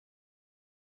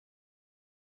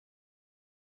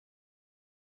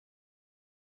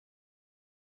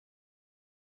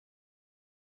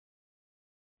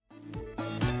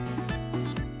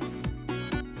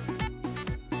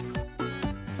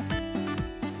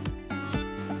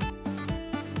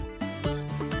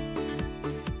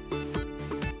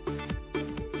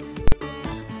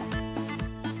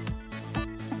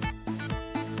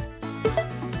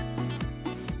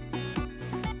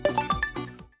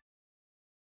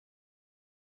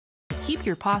keep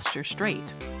your posture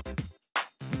straight.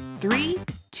 3,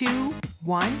 2,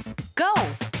 1, go!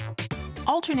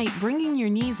 Alternate bringing your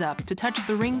knees up to touch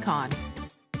the ring con.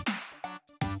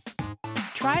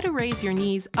 Try to raise your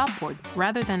knees upward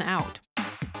rather than out.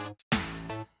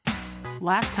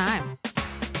 Last time.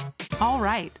 All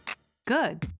right,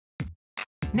 good.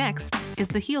 Next is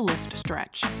the heel lift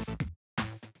stretch.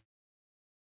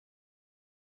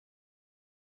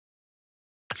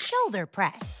 Shoulder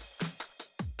press.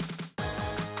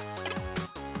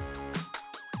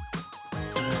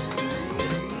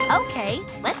 Okay,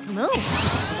 let's move.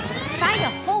 Try to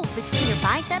hold between your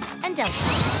biceps and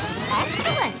deltoids.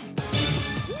 Excellent!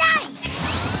 Nice!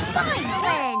 Fine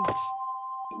clench!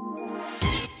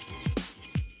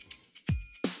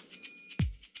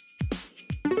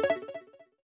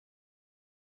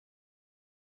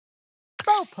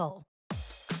 Bow pull.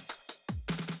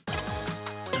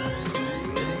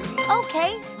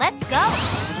 Okay, let's go.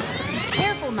 Be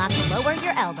careful not to lower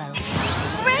your elbows.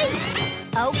 Great!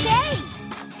 Okay!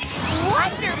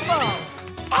 Wonderful!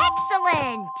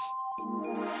 Excellent!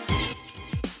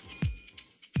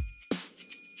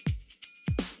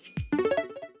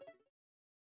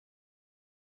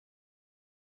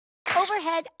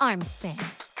 Overhead arm spin.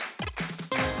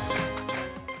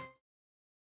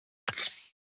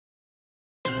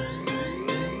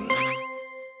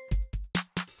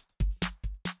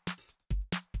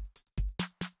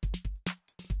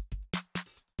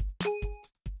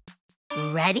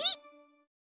 Ready?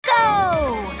 Go!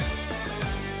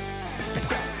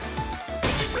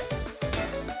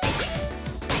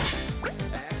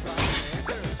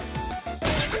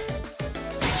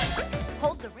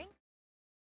 Hold the ring.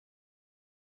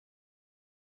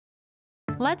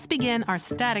 Let's begin our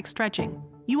static stretching.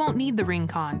 You won't need the ring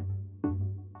con.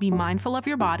 Be mindful of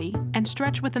your body and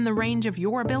stretch within the range of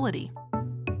your ability.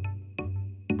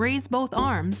 Raise both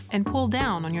arms and pull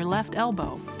down on your left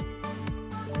elbow.